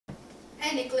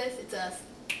Hey Nicholas, it's us.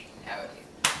 Howdy.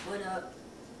 What up?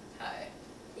 Hi.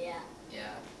 Yeah.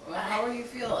 Yeah. Well, how are you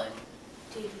feeling?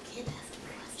 Dude, we can't ask him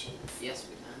questions. Yes,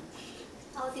 we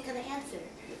can. How is he gonna answer?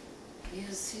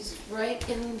 He's right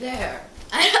in there.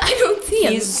 I don't see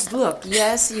him. Look,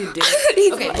 yes you do.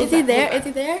 Okay, is he there? Is he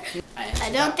there? I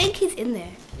I don't think he's in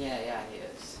there. Yeah, he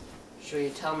is. Should we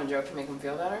tell him a joke to make him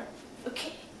feel better?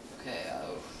 Okay. Okay,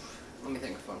 let me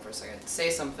think of one for a second.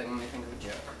 Say something, let me think of a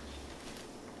joke.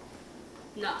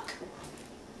 Knock.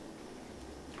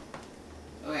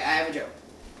 Okay, I have a joke.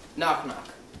 Knock, knock.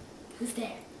 Who's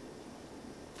there?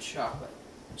 Chocolate.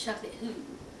 Chocolate who?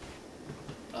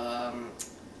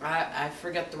 I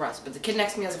forget the rest, but the kid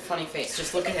next to me has a funny face.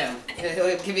 Just look at him.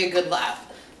 He'll give you a good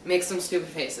laugh. Make some stupid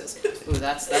faces. Ooh,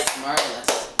 that's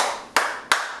marvelous.